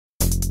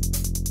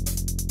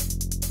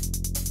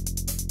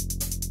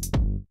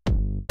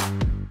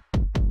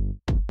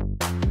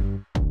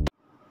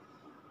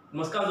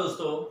नमस्कार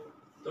दोस्तों।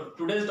 तो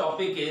today's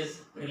topic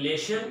is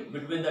relation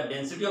between the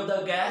density of the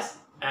gas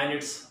and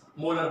its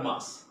molar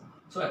mass.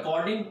 So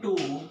according to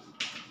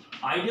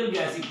ideal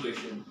gas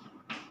equation,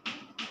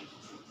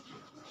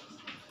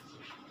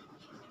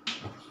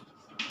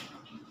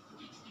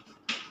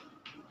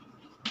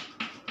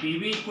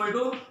 PV equal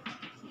to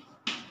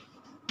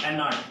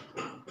nRT.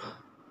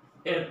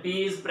 Here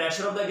P is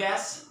pressure of the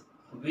gas,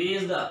 V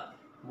is the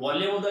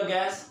volume of the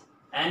gas,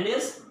 N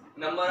is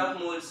number of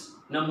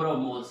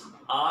moles,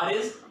 R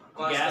is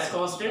gas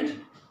constant,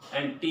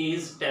 and T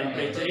is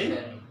temperature in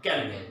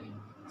Kelvin.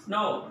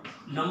 Now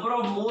number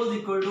of moles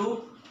equal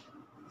to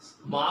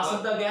mass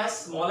of the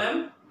gas small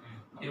m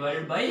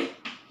divided by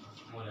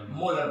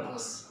molar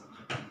mass.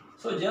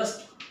 So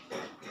just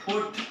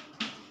put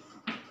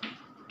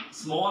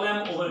small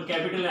m over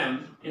capital M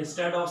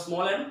instead of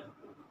small m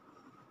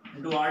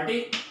into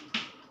RT.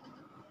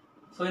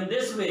 So in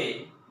this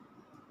way,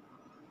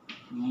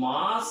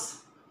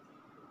 mass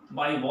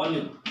by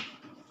volume,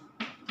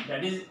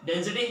 that is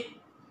density.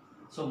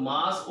 So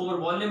mass over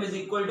volume is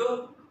equal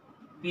to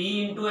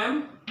P into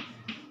M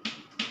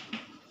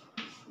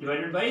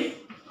divided by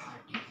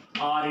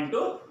R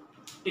into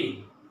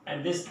T,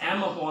 and this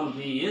M upon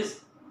V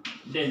is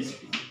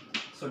density.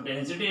 So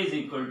density is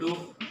equal to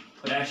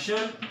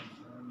pressure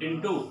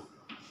into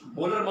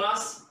molar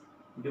mass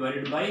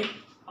divided by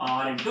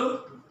R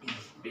into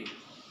T.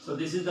 So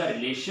this is the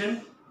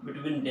relation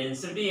between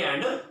density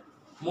and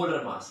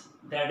molar mass.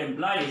 That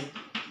implies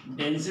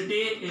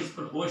density is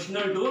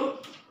proportional to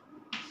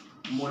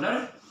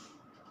molar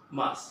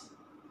mass.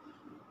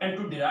 And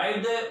to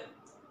derive the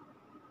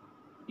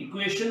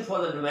equation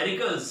for the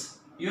numericals,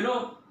 you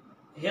know,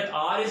 here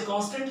R is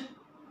constant.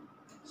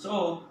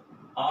 So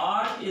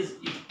R is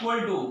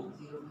equal to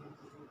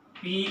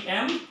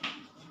Pm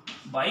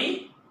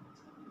by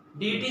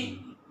dt.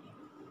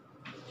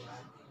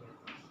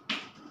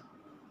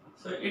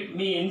 So it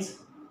means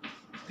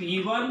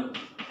P1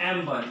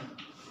 M1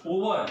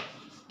 over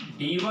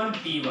D1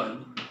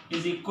 T1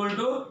 is equal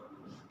to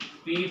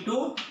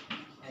P2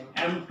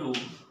 M2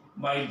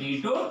 by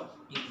D2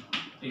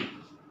 T2.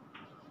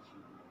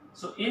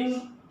 So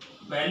in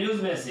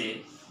values में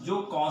से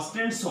जो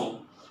constants हों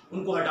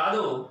उनको हटा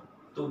दो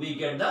तो we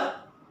get the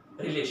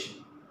relation.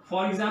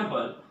 For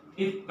example,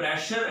 if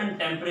pressure and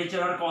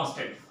temperature are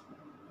constant,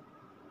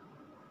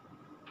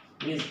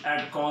 means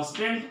at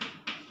constant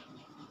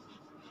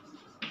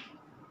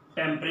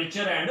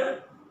temperature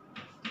and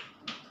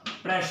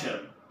pressure,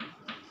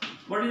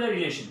 what is the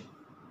relation?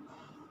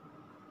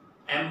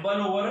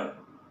 M1 over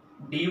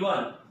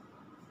D1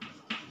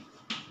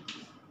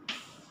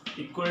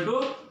 equal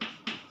to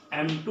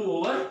M2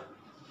 over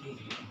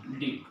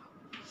D2.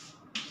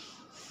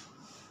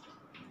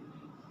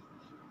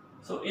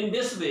 So in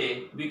this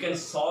way we can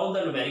solve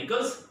the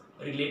numericals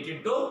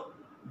related to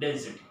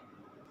density.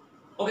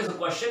 Okay, so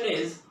question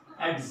is,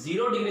 at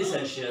 0 degrees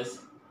Celsius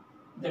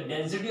the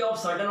density of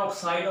certain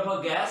oxide of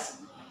a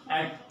gas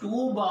at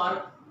 2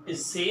 bar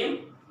is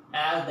same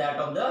as that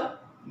of the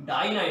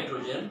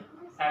dinitrogen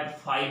at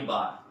 5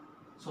 bar.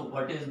 So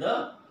what is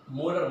the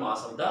molar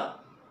mass of the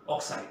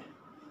oxide?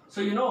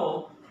 So you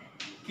know,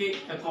 okay,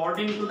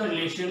 according to the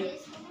relation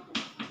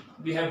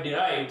we have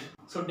derived,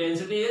 so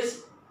density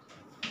is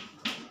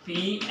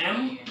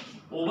Pm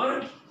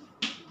over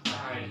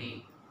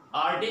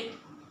RT.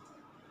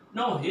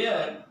 Now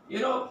here, you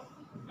know,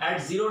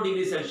 at 0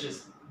 degrees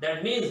Celsius,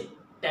 that means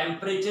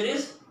temperature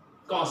is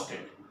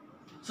constant.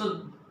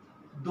 So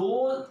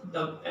those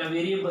the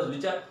variables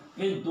which are,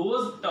 means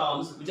those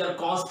terms which are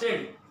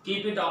constant,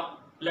 keep it on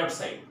left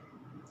side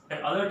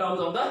and other terms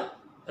on the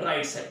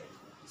right side.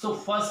 So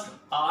first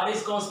R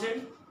is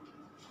constant,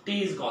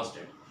 T is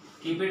constant,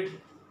 keep it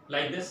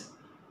like this.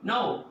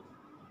 Now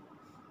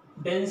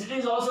density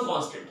is also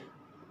constant.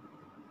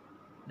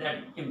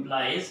 That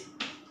implies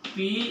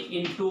P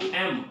into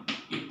M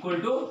equal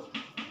to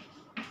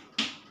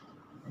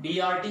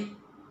dRT.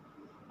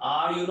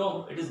 R, you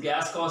know, it is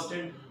gas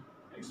constant.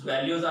 Its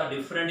values are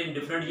different in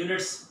different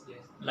units. yes,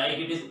 Like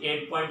it is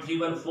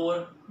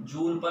 8.314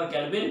 joule per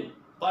Kelvin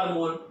per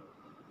mole.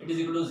 It is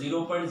equal to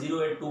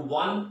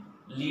 0.0821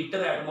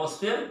 liter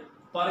atmosphere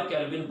per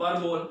Kelvin per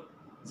mole.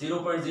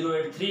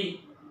 0.083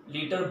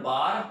 liter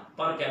bar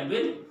per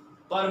Kelvin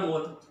per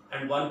mole,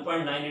 and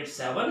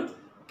 1.987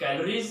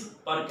 calories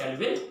per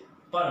Kelvin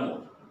per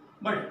mole.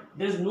 But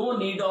there is no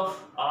need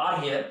of R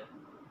here.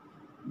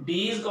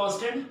 D is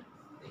constant,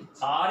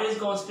 R is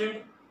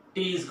constant,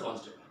 T is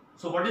constant.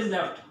 So what is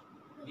left?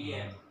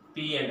 Pm.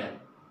 P and M,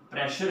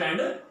 pressure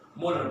and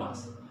molar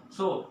mass.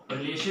 So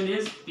relation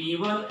is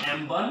P1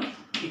 M1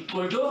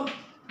 equal to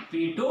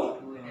P2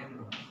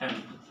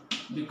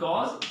 M2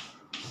 because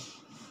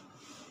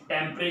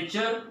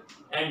temperature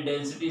and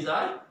densities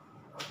are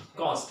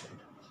constant.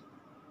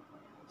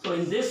 So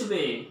in this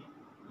way,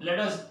 let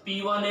us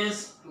P1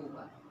 is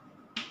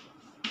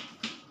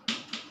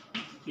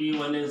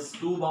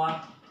 2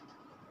 bar,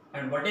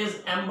 and what is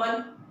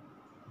M1?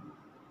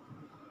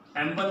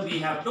 M1 we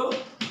have to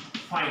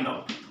find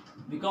out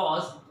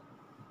because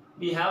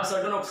we have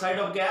certain oxide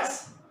of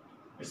gas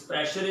its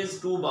pressure is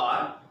 2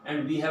 bar,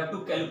 and we have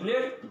to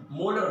calculate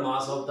molar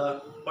mass of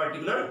the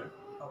particular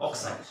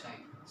oxide.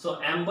 So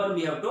M1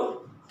 we have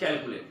to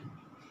calculate.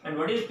 And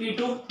what is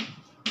P2?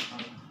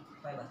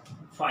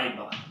 5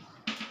 bar.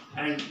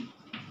 And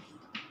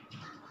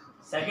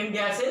second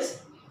gas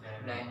is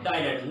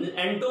dinitrogen,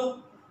 N2.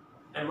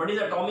 And what is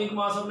the atomic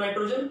mass of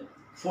nitrogen?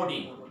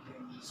 14.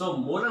 So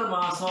molar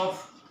mass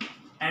of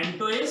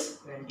N2 is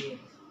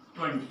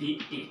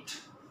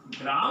 28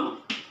 gram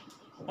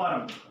per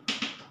mole.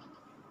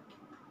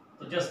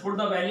 So just put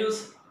the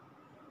values.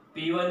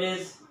 P1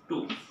 is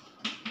 2.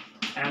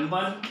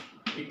 M1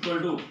 equal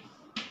to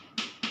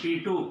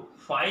P2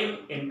 5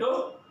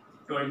 into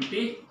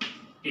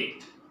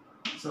 28.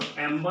 So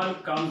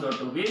M1 comes out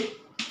to be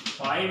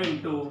 5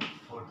 into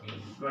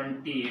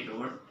 28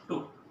 over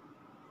 2.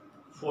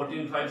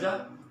 14 5s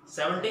are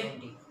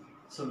 70.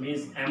 So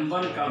means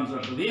M1 comes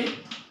out to be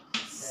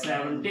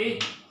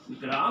 70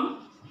 gram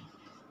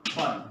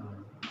per mole.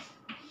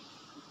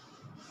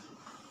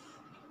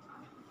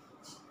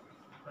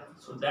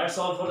 So that's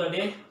all for the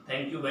day.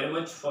 Thank you very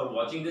much for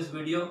watching this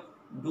video.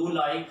 Do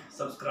like,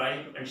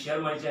 subscribe and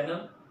share my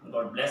channel.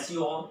 God bless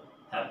you all.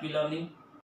 Happy learning.